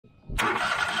Right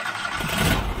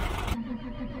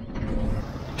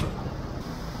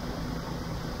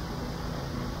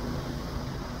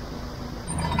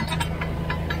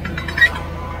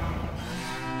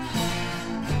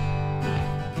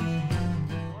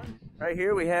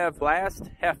here we have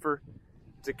last heifer.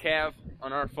 It's a calf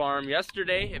on our farm.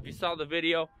 Yesterday, if you saw the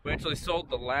video, we actually sold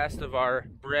the last of our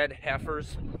bred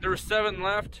heifers. There were 7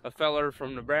 left. A feller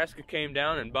from Nebraska came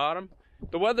down and bought them.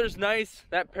 The weather's nice.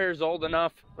 That pair's old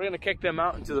enough. We're gonna kick them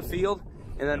out into the field,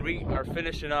 and then we are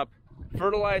finishing up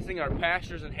fertilizing our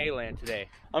pastures and hayland today.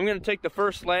 I'm gonna take the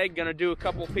first leg, gonna do a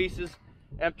couple pieces,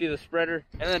 empty the spreader,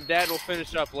 and then Dad will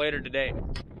finish up later today.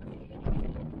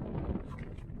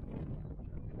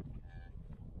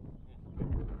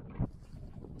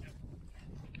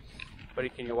 Buddy,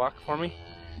 can you walk for me?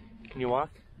 Can you walk?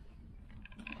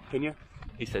 Can you?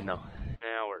 He said no.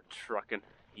 Now we're trucking.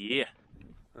 Yeah.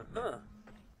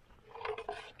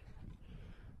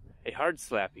 A hard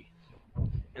slappy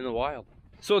in the wild.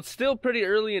 So it's still pretty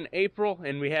early in April,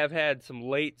 and we have had some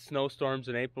late snowstorms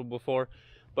in April before.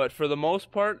 But for the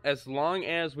most part, as long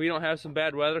as we don't have some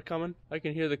bad weather coming, I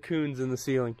can hear the coons in the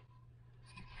ceiling.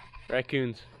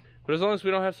 Raccoons. But as long as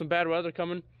we don't have some bad weather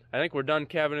coming, I think we're done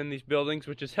calving in these buildings,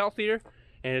 which is healthier,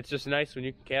 and it's just nice when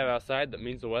you can calve outside. That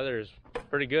means the weather is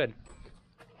pretty good.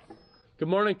 Good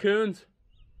morning, coons.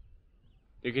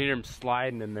 You can hear them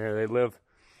sliding in there. They live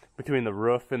between the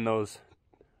roof and those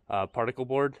particle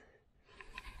board,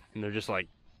 and they're just like,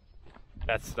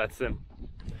 that's them.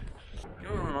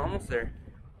 Come on, almost there.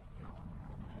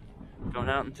 Going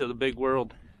out into the big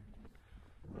world.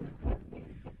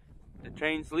 The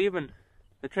train's leaving.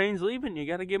 The train's leaving. You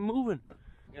gotta get moving.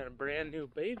 Got a brand new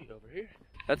baby over here.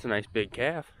 That's a nice big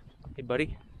calf. Hey,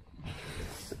 buddy.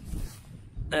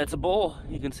 That's a bull.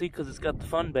 You can see because it's got the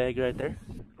fun bag right there.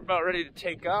 We're about ready to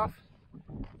take off.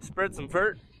 Spread some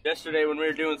vert. Yesterday when we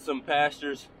were doing some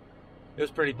pastures, it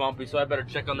was pretty bumpy, so I better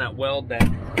check on that weld, that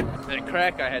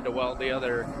crack I had to weld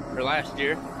last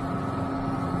year.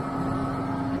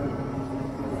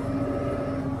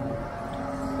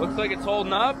 Looks like it's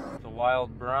holding up. It's a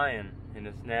wild Brian in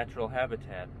its natural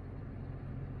habitat.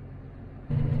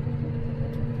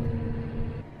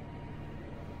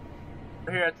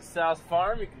 We're here at the South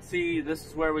Farm. You can see this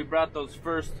is where we brought those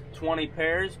first 20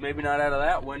 pairs. Maybe not out of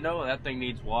that window. That thing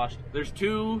needs washed. There's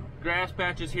 2 grass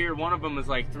patches here. One of them is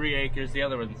like 3 acres. The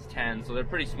other one's 10, so they're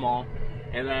pretty small.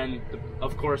 And then,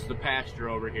 of course, the pasture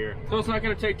over here. So it's not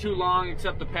going to take too long,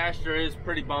 except the pasture is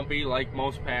pretty bumpy, like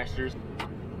most pastures.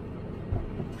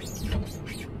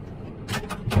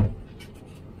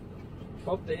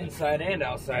 Both the inside and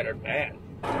outside are bad.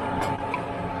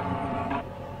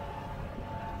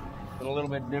 A little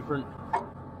bit different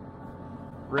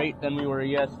rate than we were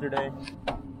yesterday.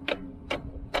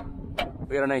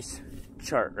 We got a nice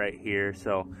chart right here,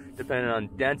 so depending on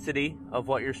density of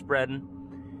what you're spreading,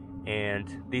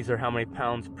 and these are how many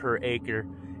pounds per acre,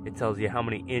 it tells you how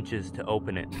many inches to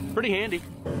open it. Pretty handy.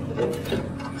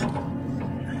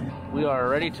 We are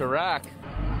ready to rock.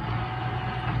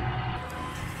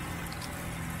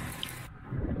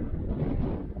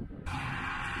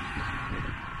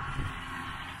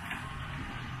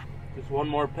 Just one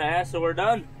more pass, so we're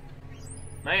done.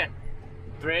 Man,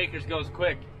 3 acres goes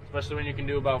quick, especially when you can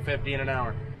do about 50 in an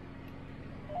hour.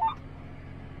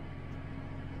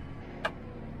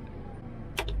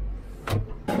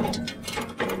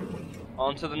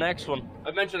 On to the next one.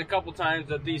 I've mentioned a couple times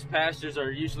that these pastures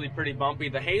are usually pretty bumpy.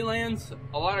 The haylands,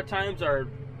 a lot of times, are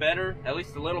better, at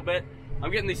least a little bit.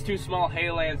 I'm getting these 2 small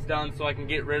haylands done so I can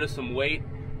get rid of some weight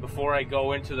before I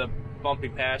go into the bumpy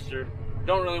pasture.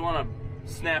 Don't really want to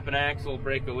snap an axle,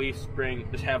 break a leaf spring,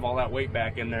 just have all that weight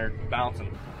back in there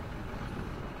bouncing.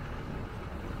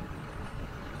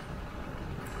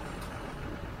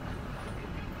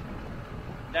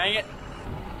 Dang it.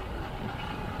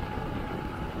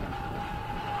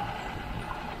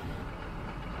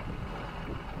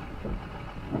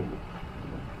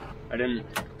 I didn't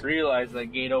realize that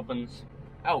gate opens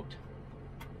out.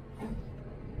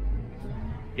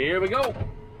 Here we go.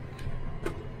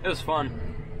 It was fun.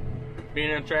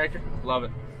 Being in a tractor, love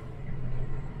it.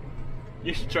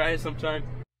 You should try it sometime.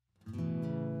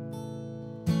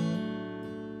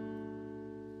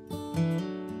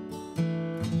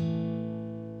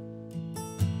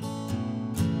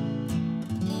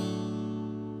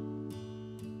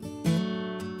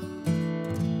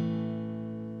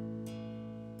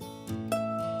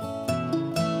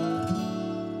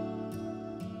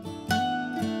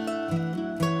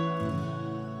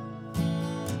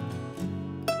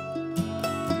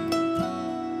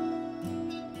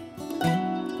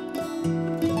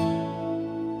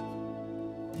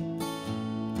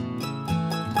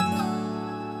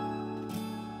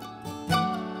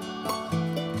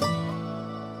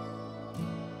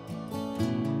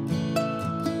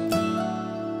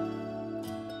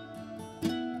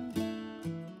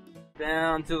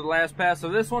 down to the last pass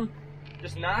of this one.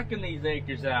 Just knocking these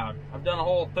acres out. I've done a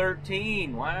whole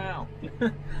 13, wow.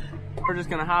 We're just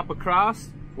gonna hop across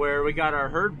where we got our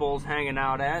herd bulls hanging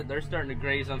out at. They're starting to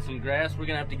graze on some grass. We're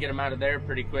gonna have to get them out of there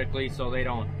pretty quickly so they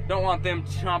don't want them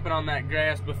chomping on that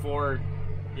grass before,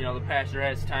 you know, the pasture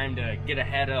has time to get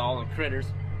ahead of all the critters.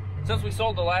 Since we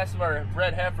sold the last of our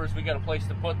bred heifers, we got a place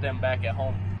to put them back at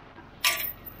home.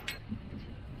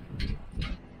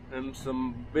 Them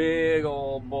some big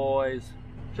old boys.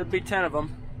 Should be 10 of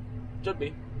them. Should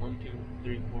be. 1, 2,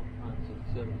 3, 4, 5, 6,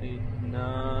 7, 8,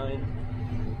 9.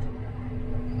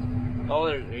 Oh,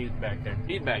 he's back there.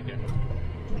 He's back there.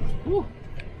 Woo!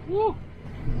 Woo!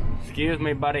 Excuse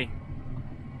me, buddy.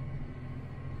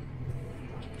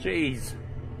 Jeez.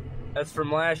 That's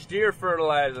from last year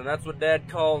fertilizing. That's what Dad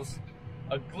calls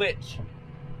a glitch.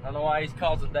 I don't know why he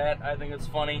calls it that. I think it's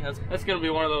funny. That's gonna be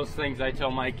one of those things I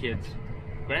tell my kids.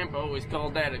 Grandpa always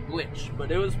called that a glitch,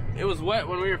 but it was wet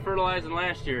when we were fertilizing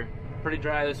last year. Pretty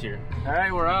dry this year. All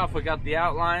right, we're off. We got the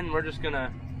outline. We're just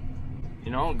gonna,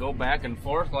 you know, go back and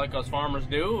forth like us farmers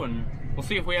do, and we'll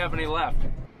see if we have any left.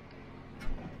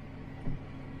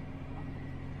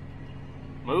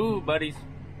 Move, buddies.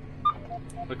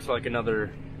 Looks like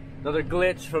another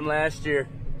glitch from last year.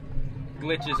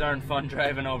 Glitches aren't fun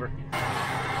driving over.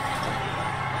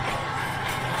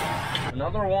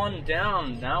 Another one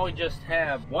down. Now we just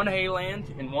have one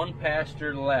hayland and one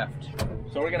pasture left.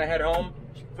 So we're gonna head home,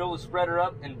 fill the spreader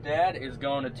up, and Dad is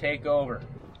going to take over.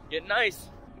 Get nice.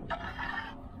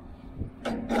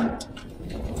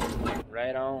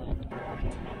 Right on.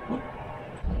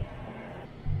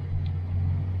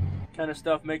 Kind of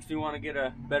stuff makes me want to get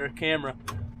a better camera.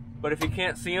 But if you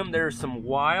can't see them, there's some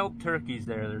wild turkeys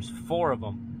there. There's 4 of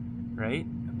them, right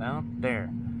about there.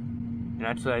 And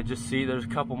actually, I just see there's a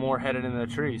couple more headed in the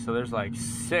tree, so there's like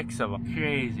 6 of them.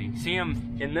 Crazy. See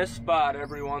them in this spot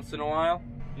every once in a while.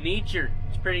 Nature.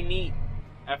 It's pretty neat.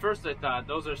 At first, I thought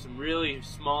those are some really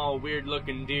small,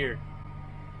 weird-looking deer.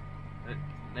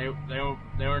 They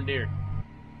weren't deer.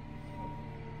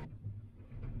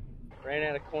 Ran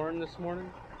out of corn this morning.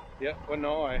 Yeah, well,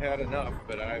 no, I had enough,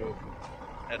 but I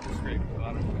had to scrape a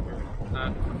lot of it.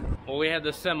 Well, we had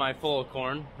the semi full of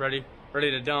corn ready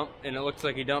to dump, and it looks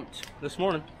like he dumped this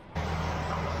morning.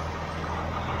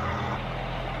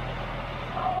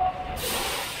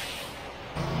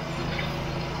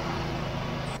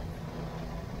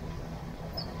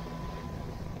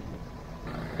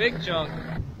 Big chunk.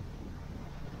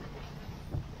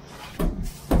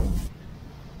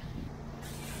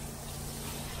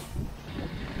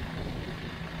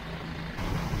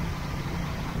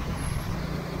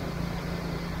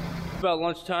 About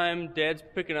lunchtime, Dad's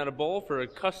picking out a bowl for a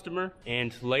customer,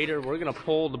 and later we're gonna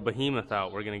pull the behemoth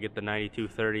out. We're gonna get the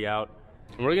 9230 out,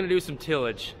 and we're gonna do some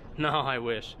tillage. No, I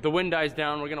wish. The wind dies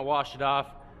down, we're gonna wash it off.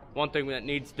 One thing that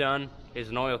needs done is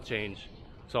an oil change,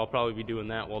 so I'll probably be doing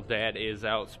that while Dad is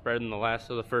out spreading the last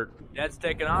of the fert. Dad's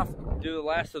taking off, do the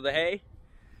last of the hay.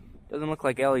 Doesn't look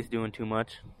like Ellie's doing too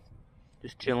much,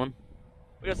 just chilling.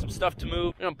 We got some stuff to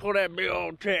move. We're gonna pull that big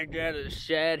old tractor out of the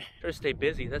shed. Try to stay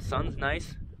busy. That sun's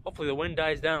nice. Hopefully the wind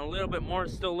dies down a little bit more.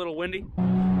 It's still a little windy.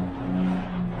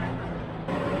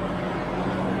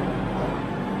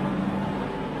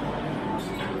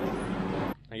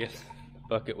 I guess the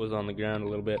bucket was on the ground a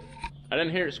little bit. I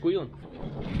didn't hear it squealing.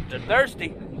 They're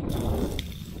thirsty.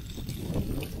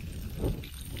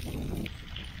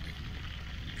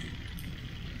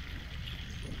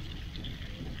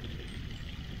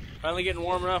 Finally getting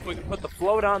warm enough we can put the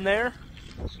float on there.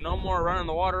 So no more running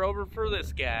the water over for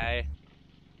this guy.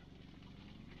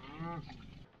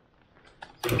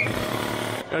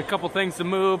 Got a couple things to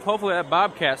move. Hopefully that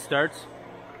bobcat starts.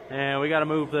 And we got to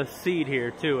move the seed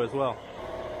here too as well.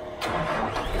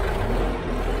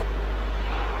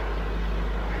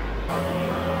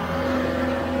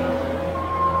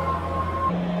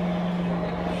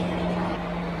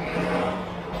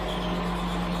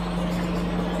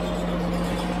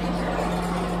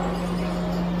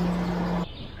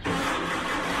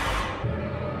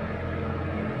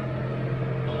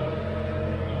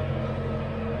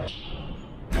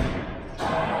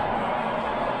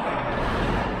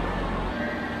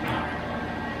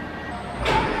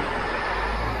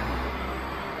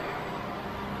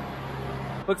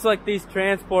 Looks like these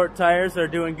transport tires are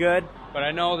doing good, but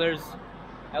I know there's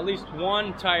at least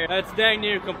one tire that's dang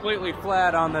near completely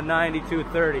flat on the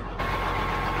 9230.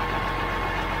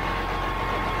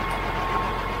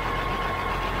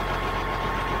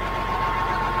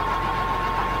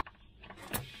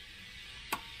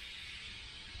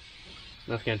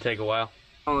 That's gonna take a while.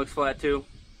 That one looks flat too.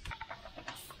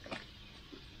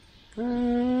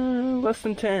 Less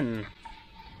than 10.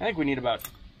 I think we need about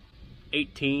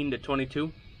 18 to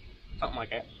 22, something like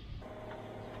that.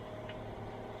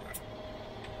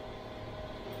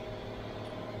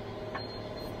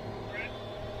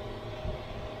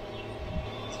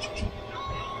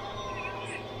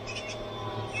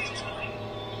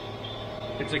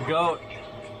 It's a goat.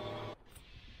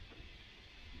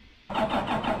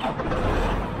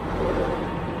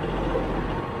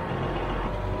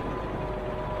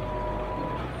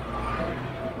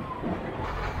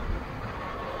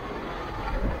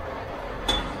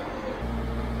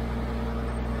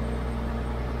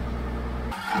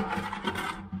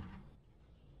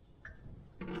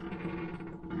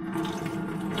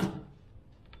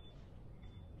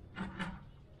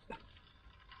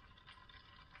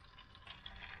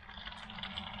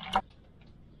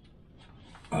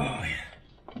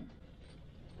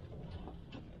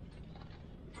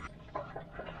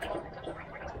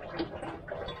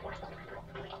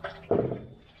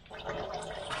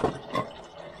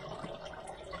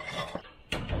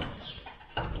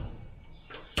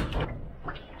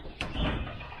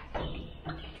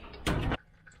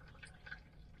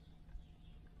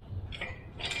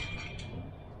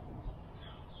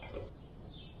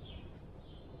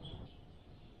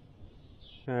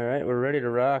 Alright, we're ready to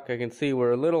rock. I can see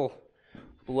we're a little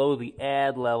below the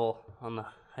add level on the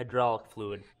hydraulic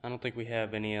fluid. I don't think we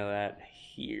have any of that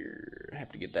here. I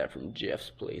have to get that from Jeff's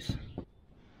place.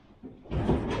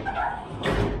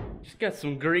 Just got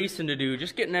some greasing to do,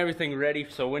 just getting everything ready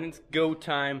so when it's go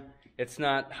time, it's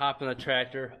not hopping the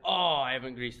tractor. Oh, I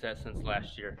haven't greased that since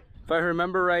last year. If I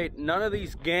remember right, none of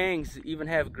these gangs even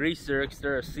have grease there because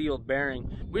they're a sealed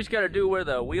bearing. We just got to do where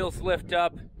the wheels lift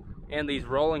up and these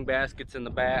rolling baskets in the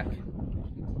back,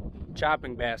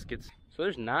 chopping baskets. So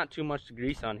there's not too much to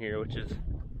grease on here, which is,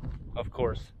 of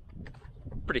course,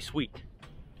 pretty sweet.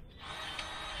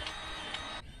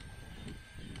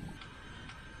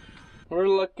 We're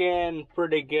looking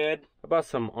pretty good. I bought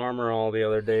some Armor All the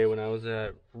other day when I was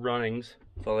at Runnings.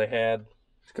 That's all they had.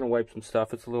 Just gonna wipe some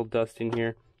stuff. It's a little dusty in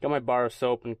here. Got my bar of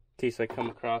soap in case I come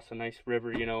across a nice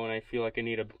river, you know, and I feel like I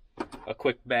need a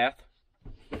quick bath.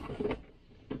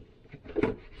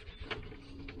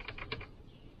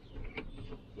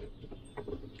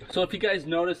 So if you guys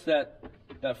noticed that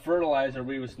fertilizer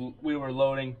we were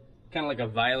loading, kind of like a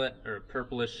violet or a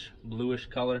purplish bluish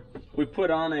color, we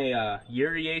put on a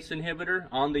urease inhibitor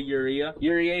on the urea.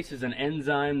 Urease is an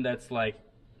enzyme that's, like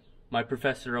my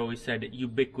professor always said,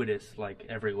 ubiquitous, like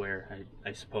everywhere,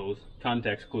 I suppose.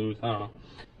 Context clues, I don't know.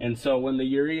 And so when the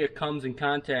urea comes in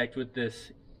contact with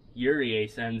this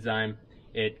urease enzyme,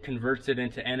 it converts it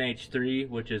into NH3,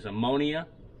 which is ammonia.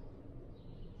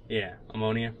 Yeah,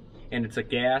 ammonia. And it's a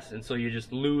gas, and so you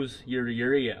just lose your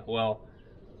urea. Well,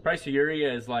 price of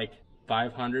urea is like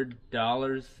 $500.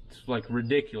 It's like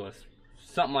ridiculous.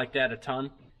 Something like that a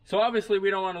ton. So obviously we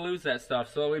don't want to lose that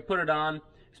stuff, so we put it on,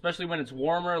 especially when it's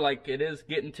warmer like it is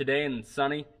getting today and it's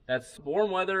sunny. That's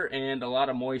warm weather and a lot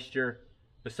of moisture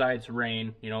besides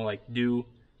rain, you know, like dew,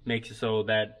 makes it so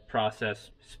that process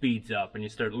speeds up and you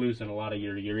start losing a lot of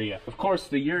your urea. Of course,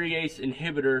 the urease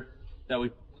inhibitor that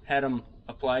we had them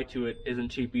apply to it isn't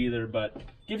cheap either, but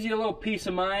gives you a little peace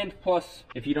of mind. Plus,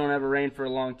 if you don't have a rain for a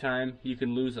long time, you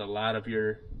can lose a lot of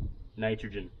your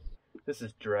nitrogen. This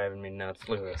is driving me nuts.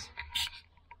 Look at this.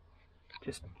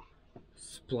 Just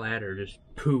splatter, just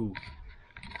poo.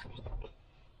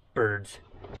 Birds.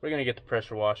 We're gonna get the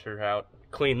pressure washer out,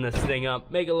 clean this thing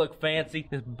up, make it look fancy.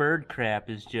 This bird crap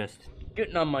is just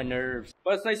getting on my nerves.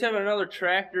 But it's nice having another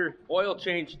tractor oil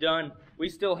change done. We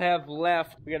still have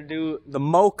left. We gotta do the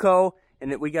Moco,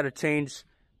 and we gotta change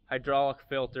hydraulic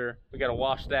filter. We gotta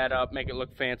wash that up, make it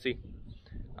look fancy.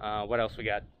 What else we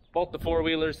got? Both the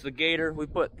four-wheelers, the Gator, we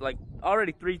put like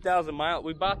already 3,000 miles.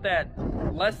 We bought that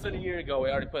less than a year ago. We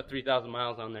already put 3,000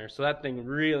 miles on there. So that thing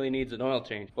really needs an oil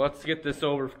change. Let's get this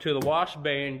over to the wash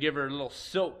bay and give her a little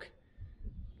soak.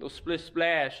 A little splish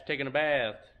splash, taking a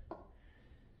bath.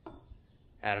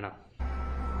 I don't know.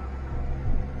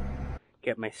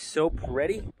 Get my soap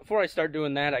ready. Before I start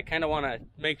doing that, I kind of want to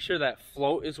make sure that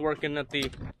float is working at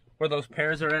where those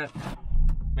pears are at.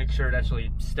 Make sure it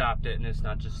actually stopped it and it's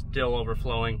not just still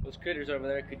overflowing. Those critters over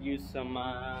there could use some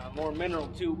more mineral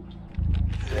too.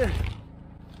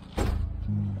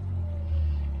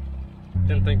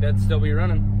 Didn't think that'd still be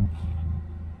running.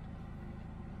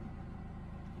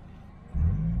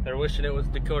 They're wishing it was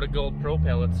Dakota Gold Pro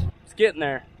pellets. It's getting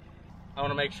there. I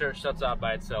want to make sure it shuts off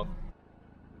by itself.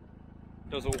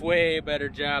 Does a way better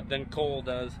job than coal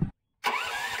does.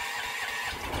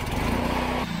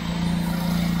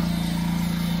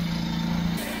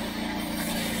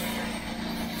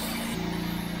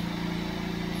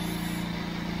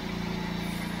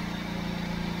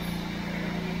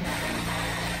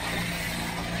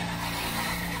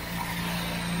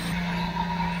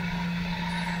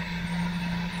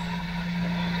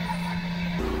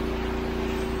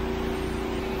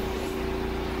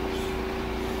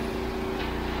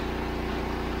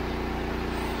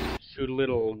 Put a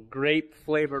little grape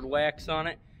flavored wax on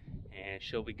it, and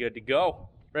she'll be good to go.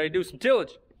 Ready to do some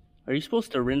tillage. Are you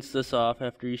supposed to rinse this off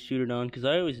after you shoot it on? Because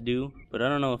I always do, but I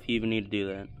don't know if you even need to do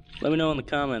that. Let me know in the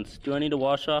comments. Do I need to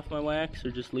wash off my wax or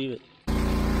just leave it? I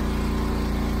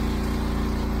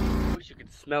wish you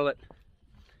could smell it.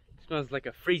 It smells like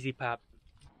a freezy pop.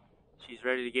 She's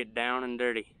ready to get down and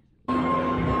dirty.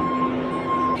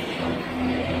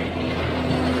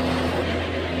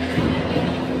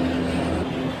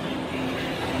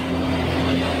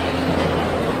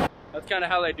 That's kind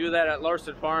of how they do that at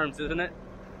Sonne Farms, isn't it?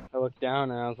 I looked down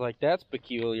and I was like, that's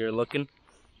peculiar looking.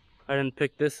 I didn't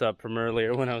pick this up from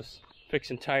earlier when I was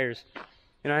fixing tires.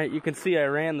 And you can see I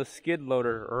ran the skid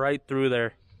loader right through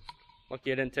there.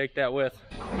 Lucky I didn't take that with.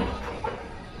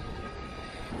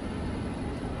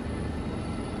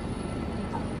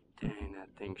 Dang, that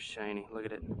thing's shiny. Look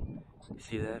at it. You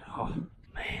see that? Oh,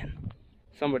 man.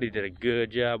 Somebody did a good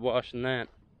job washing that.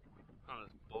 Oh,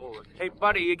 this bull. Hey,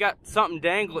 buddy, you got something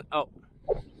dangling. Oh.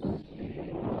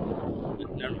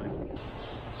 Never mind.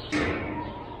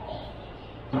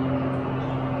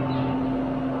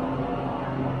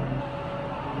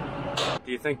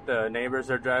 Do you think the neighbors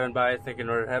are driving by thinking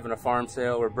we're having a farm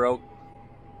sale, we're broke?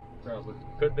 Probably.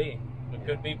 Could be. We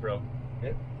could be broke.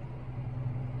 Yeah.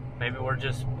 Maybe we're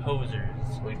just posers.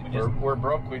 We're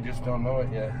broke, we just don't know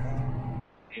it yet.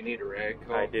 Do you need a rag?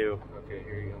 Oh. I do. Okay,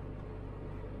 here you go.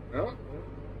 Oh.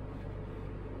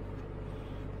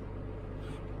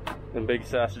 Them big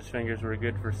sausage fingers were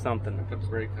good for something. Put the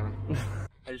brake on.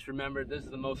 I just remembered this is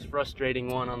the most frustrating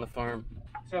one on the farm.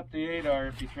 Except the 8R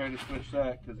if you try to switch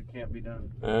that, because it can't be done.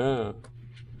 Oh.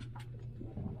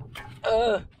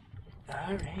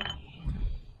 Alright.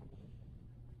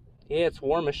 Yeah, it's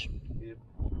warmish. Yep.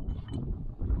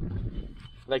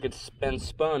 Like it's been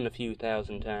spun a few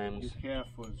thousand times. Your calf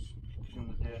was in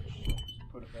the ditch, so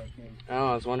put it back in.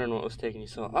 Oh, I was wondering what was taking you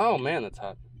so long. Oh man, that's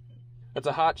hot. That's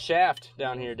a hot shaft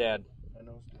down here, Dad. I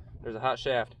know. There's a hot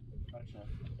shaft. Hot shaft.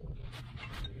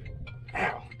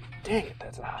 Ow. Dang it,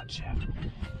 that's a hot shaft.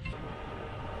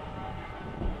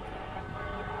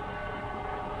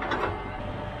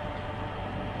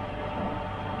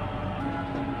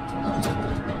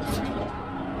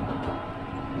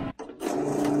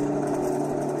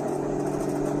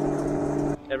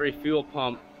 Every fuel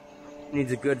pump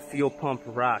needs a good fuel pump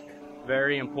rock.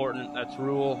 Very important. That's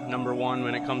rule number 1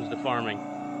 when it comes to farming.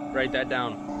 Write that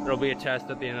down. There'll be a test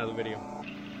at the end of the video.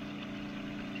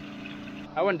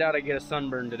 I wouldn't doubt I get a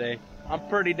sunburn today. I'm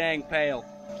pretty dang pale.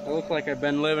 I look like I've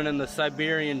been living in the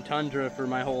Siberian tundra for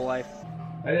my whole life.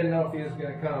 I didn't know if he was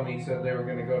going to come. He said they were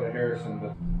going to go to Harrison,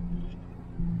 but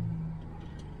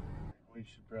we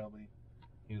should probably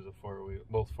use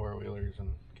both four-wheelers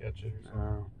and catch it.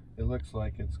 So. It looks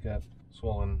like it's got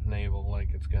swollen navel, like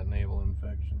it's got navel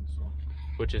infection. So,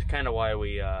 which is kind of why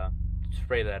we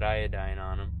spray that iodine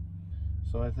on them.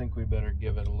 So I think we better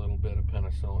give it a little bit of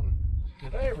penicillin.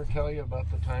 Did I ever tell you about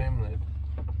the time that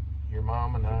your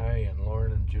mom and I and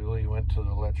Lauren and Julie went to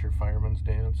the Letcher Fireman's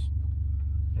Dance?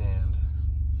 And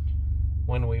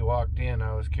when we walked in,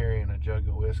 I was carrying a jug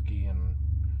of whiskey, and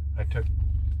I took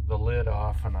the lid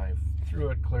off and I threw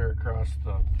it clear across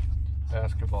the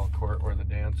basketball court where the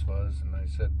dance was, and I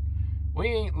said, "We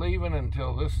ain't leaving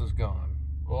until this is gone."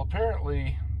 Well,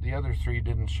 apparently the other 3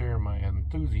 didn't share my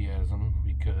enthusiasm,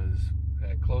 because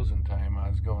at closing time I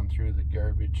was going through the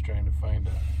garbage trying to find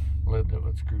a lid that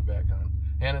would screw back on,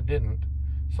 and it didn't.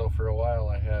 So for a while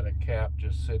I had a cap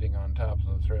just sitting on top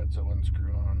of the thread so it wouldn't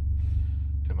screw on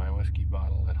to my whiskey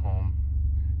bottle at home.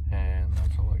 And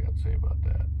that's all I got to say about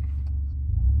that.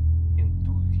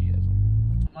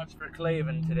 Enthusiasm. Much for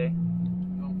claving today.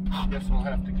 Well, I guess we'll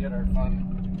have to get our fun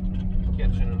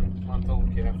catching a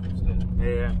month-old calf instead.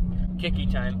 Yeah. Kicky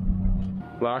time.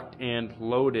 Locked and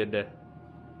loaded.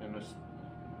 And just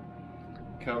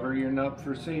cover your nut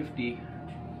for safety.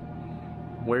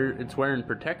 It's wearing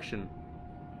protection.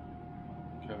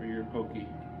 Cover your pokey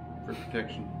for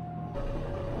protection.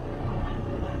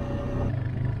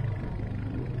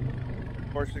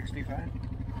 465.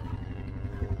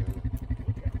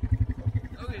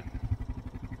 Okay.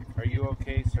 Are you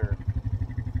okay, sir?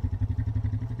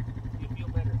 You feel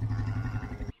better.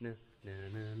 No, no, no,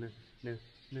 no, no,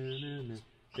 no,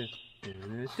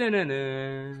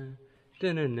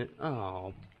 no, no, no.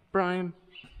 Oh, Brian.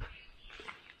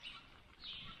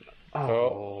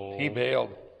 Oh, he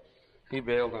bailed. He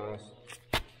bailed on us.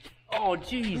 Oh,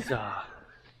 jeez.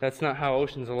 That's not how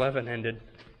Ocean's 11 ended.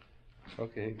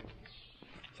 Okay.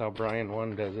 That's how Brian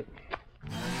 1 does it.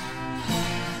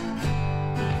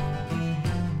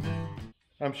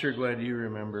 I'm sure glad you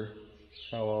remember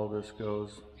how all this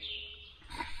goes.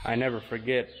 I never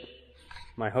forget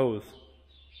my hose.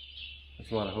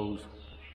 That's a lot of hose.